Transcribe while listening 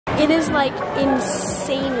It is like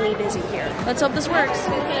insanely busy here. Let's hope this works.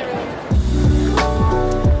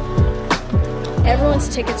 Everyone's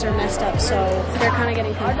tickets are messed up, so they're kind of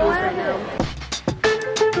getting confused right now.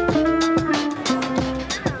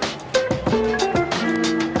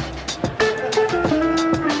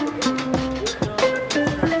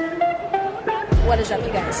 What is up,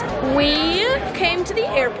 you guys? We came to the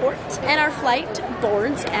airport and our flight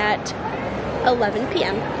boards at 11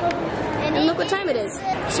 p.m. And look what time it is.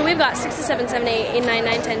 So we've got 6 to 7, 7 to 8, 8, 9,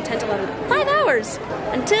 9, 10, 10 to 11. 5 hours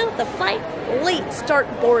until the flight late start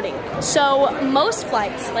boarding. So most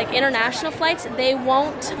flights, like international flights, they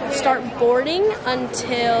won't start boarding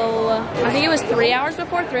until, I think it was 3 hours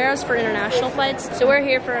before, 3 hours for international flights. So we're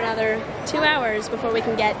here for another 2 hours before we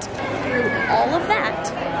can get through all of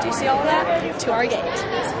that. Do you see all of that? To our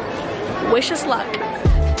gate. Wish us luck.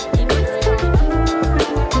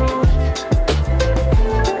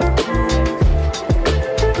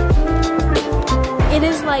 It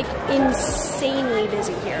is like insanely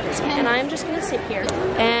busy here, and I'm just gonna sit here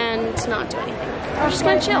and not do anything. I'm just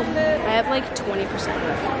gonna chill. I have like 20%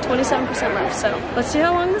 left, 27% left, so let's see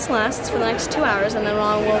how long this lasts for the next 2 hours, and then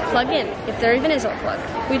we'll plug in, if there even is a plug.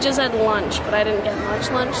 We just had lunch, but I didn't get much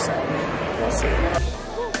lunch, so we'll see.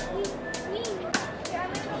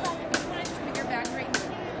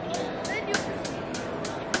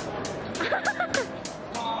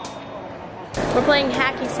 We're playing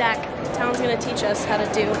hacky sack. Talon's gonna teach us how to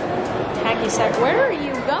do hacky sack. Where are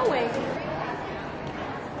you going?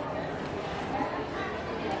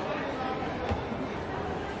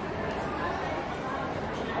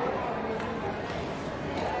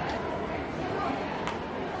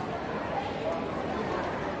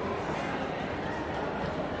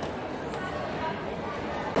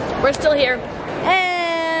 We're still here,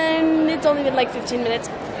 and it's only been like 15 minutes.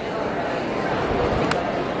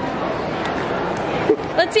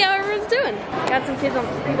 Let's see how everyone's doing. Got some people on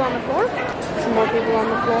the floor, some more people on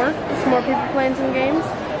the floor, some more people playing some games.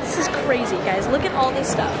 This is crazy, guys. Look at all this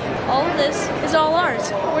stuff. All of this is all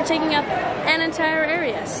ours. We're taking up an entire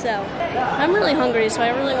area, so I'm really hungry, so I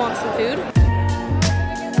really want some food.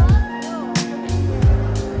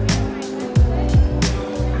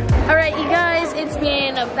 All right, you guys, it's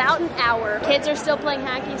been about an hour. Kids are still playing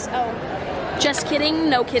hacky sack. Oh, just kidding,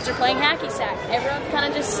 no kids are playing hacky sack. Everyone's kind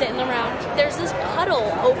of just sitting around. There's this puddle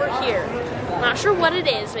over here. I'm not sure what it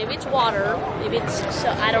is. Maybe it's water. Maybe it's,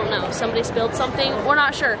 so I don't know. Somebody spilled something. We're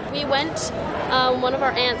not sure. We went, one of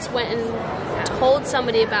our aunts went and told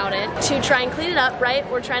somebody about it to try and clean it up, right?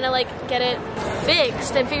 We're trying to like get it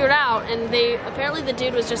fixed and figured out, and apparently the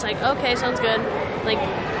dude was just like, okay, sounds good. Like,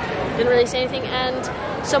 didn't really say anything. And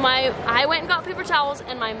so I went and got paper towels,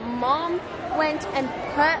 and my mom went and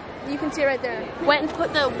you can see it right there, went and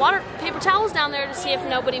put the paper towels down there to see if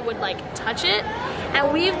nobody would like touch it.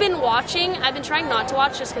 And we've been watching. I've been trying not to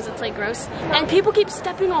watch just because it's like gross, and people keep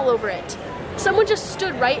stepping all over it. Someone just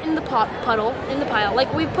stood right in the puddle, in the pile.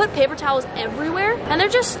 Like, we put paper towels everywhere, and they're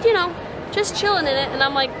just, you know, just chilling in it. And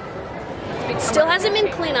I'm like, still hasn't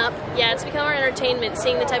been cleaned up. Yeah, it's become our entertainment,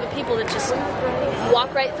 seeing the type of people that just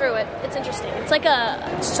walk right through it. It's interesting. It's like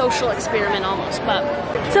a social experiment almost, but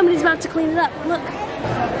somebody's about to clean it up. Look.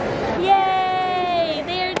 Yay!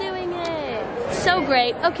 They are doing it. So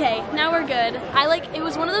great. Okay, now we're good. It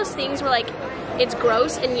was one of those things where like, it's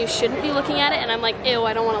gross and you shouldn't be looking at it, and I'm like, ew,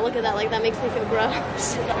 I don't want to look at that. Like, that makes me feel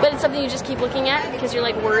gross. But it's something you just keep looking at because you're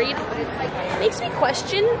like worried. It makes me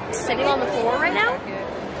question sitting on the floor right now.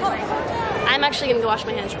 I'm actually gonna go wash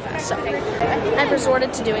my hands real fast, so I've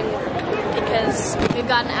resorted to doing work because we've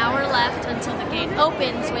got an hour left until the gate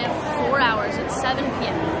opens. We have 4 hours. It's 7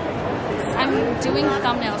 p.m. I'm doing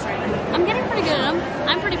thumbnails right now. I'm getting pretty good at them.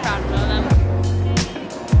 I'm pretty proud of them.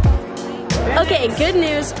 Okay, good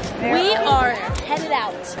news. We are headed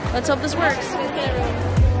out. Let's hope this works.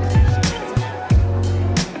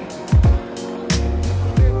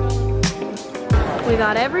 We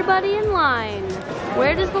got everybody in line.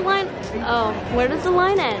 Where does the line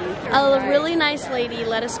end? A really nice lady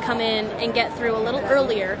let us come in and get through a little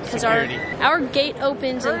earlier because our gate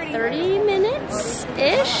opens in 30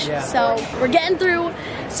 minutes-ish. Yeah. So we're getting through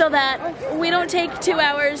so that we don't take 2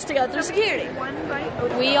 hours to go through security.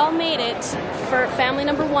 We all made it for family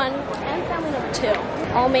number 1 and family number 2.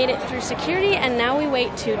 All made it through security, and now we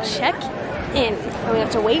wait to check in. We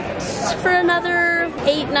have to wait for another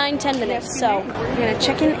 8, 9, 10 minutes. So we're gonna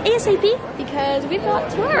check in ASAP because we've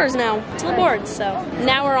got 2 hours now till the board. So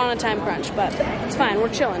now we're on a time crunch, but it's fine, we're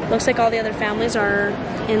chilling. Looks like all the other families are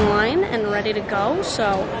in line and ready to go.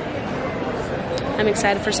 So I'm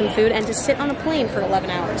excited for some food and to sit on a plane for 11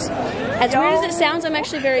 hours. As weird as it sounds, I'm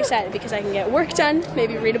actually very excited because I can get work done,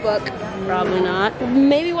 maybe read a book, Probably not.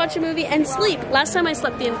 Maybe watch a movie and sleep. Last time I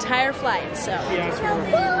slept the entire flight, so.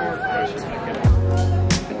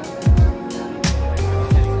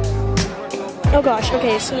 Oh gosh,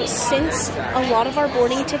 okay, so since a lot of our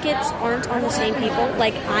boarding tickets aren't on the same people,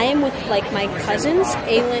 like I am with like my cousins,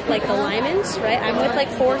 like the Lymans, right? I'm with like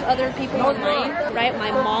 4 other people online, right?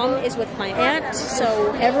 My mom is with my aunt,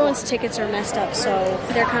 so everyone's tickets are messed up, so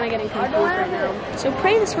they're kind of getting confused right now. So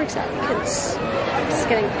pray this works out, because this is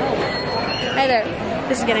getting, hi there,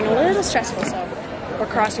 this is getting a little stressful, so we're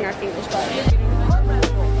crossing our fingers, but.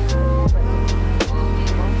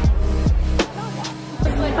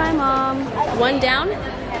 Bye, Mom. 1 down.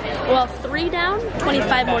 Well, 3 down,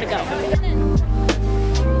 25 more to go.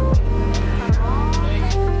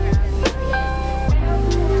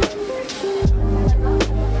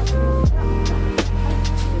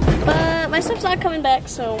 But my stuff's not coming back,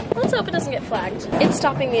 so let's hope it doesn't get flagged. It's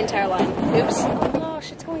stopping the entire line. Oops. Oh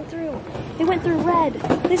gosh, it's going through. It went through red.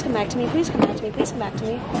 Please come back to me. Please come back to me. Please come back to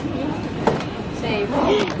me. Save.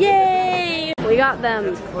 Yay! We got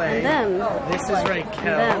them. And them. This is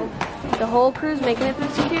Raquel. The whole crew's making it through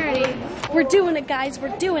security. We're doing it, guys.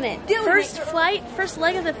 We're doing it. First flight, first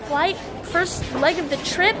leg of the flight, first leg of the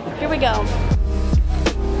trip. Here we go.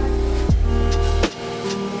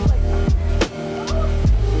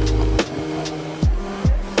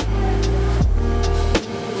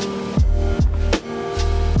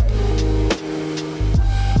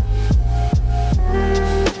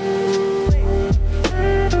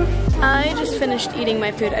 Finished eating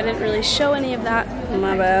my food. I didn't really show any of that,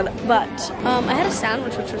 my bad, but I had a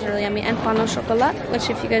sandwich which was really yummy, and pain au chocolat,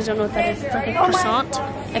 which if you guys don't know what that is, it's like a croissant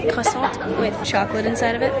with chocolate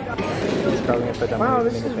inside of it. Wow,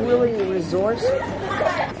 this is really resourceful.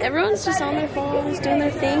 Everyone's just on their phones doing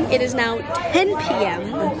their thing. It is now 10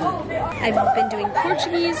 p.m. I've been doing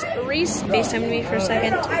Portuguese. Reese FaceTimed me for a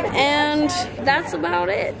second, and that's about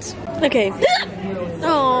it. Okay.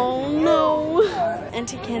 Oh no.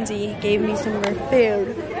 Auntie Kenzie gave me some of her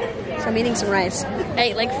food, so I'm eating some rice. I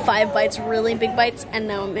ate like 5 bites, really big bites, and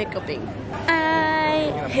now I'm hiccuping. I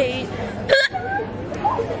hate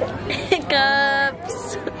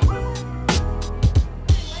hiccups.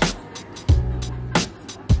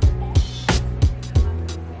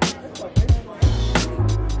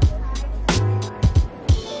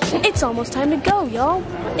 It's almost time to go, y'all.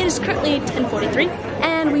 It is currently 10:43,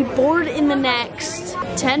 and we board in the next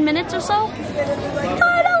 10 minutes or so.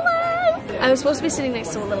 Finally! I was supposed to be sitting next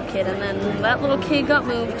to a little kid, and then that little kid got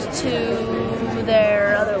moved to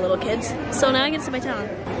their other little kids. So now I get to sit my town,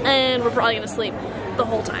 and we're probably gonna sleep the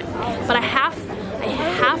whole time. But I have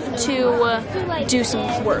to do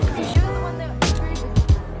some work.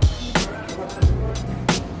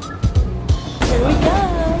 Here we go.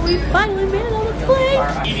 We finally made it on the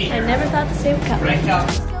plane. I never thought this day would come.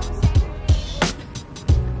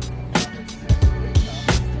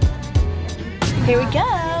 Here we go.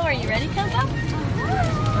 Are you ready, Coco?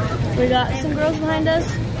 We got some girls behind us.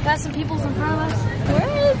 Got some people in front of us. Where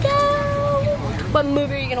we go? What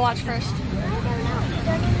movie are you gonna watch first?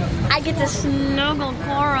 I get to snuggle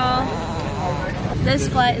Cora. This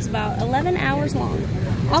flight is about 11 hours long.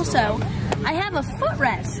 Also, I have a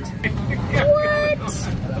footrest. What?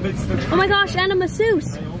 Oh my gosh, and a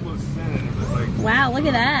masseuse. Wow, look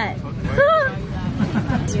at that.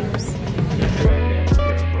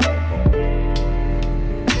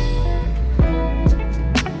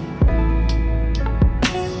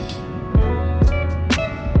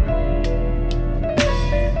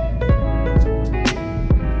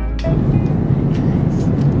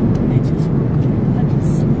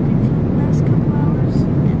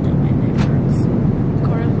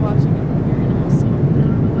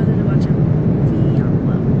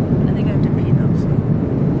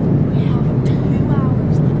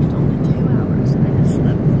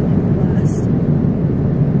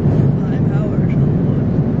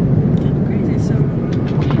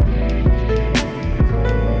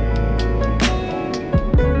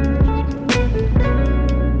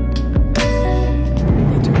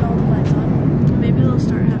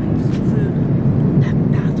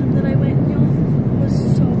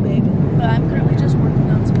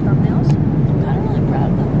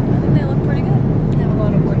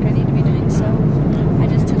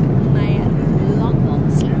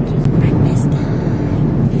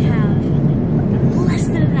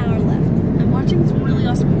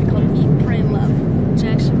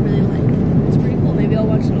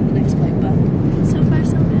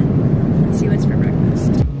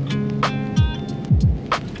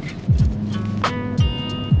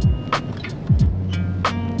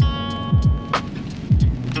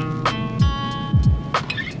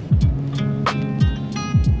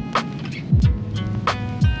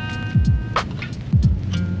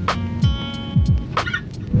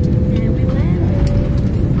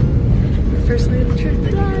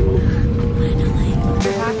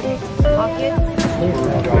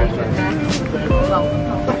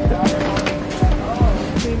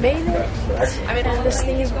 And this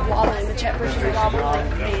thing is wobbling. The jet bridge is wobbling like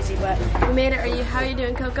crazy, but we made it. How are you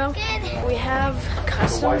doing, Coco? Good. We have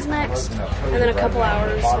customs next, and then a couple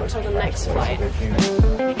hours until the next flight.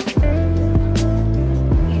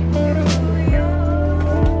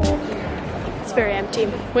 It's very empty.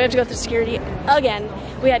 We have to go through security again.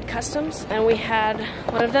 We had customs, and we had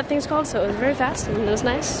whatever that thing's called, so it was very fast, and it was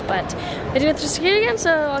nice, but I did go through security again,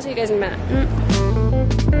 so I'll see you guys in a minute.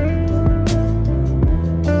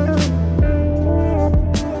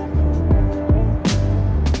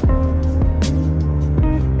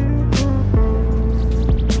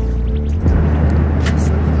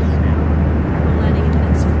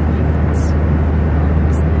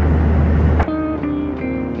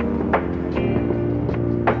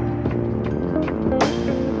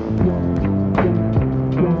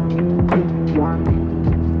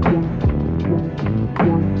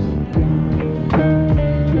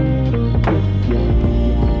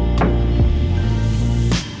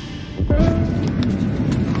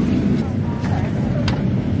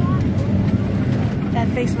 That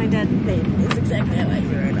face my dad made is exactly how I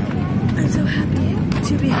feel right now. I'm so happy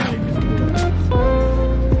to be here.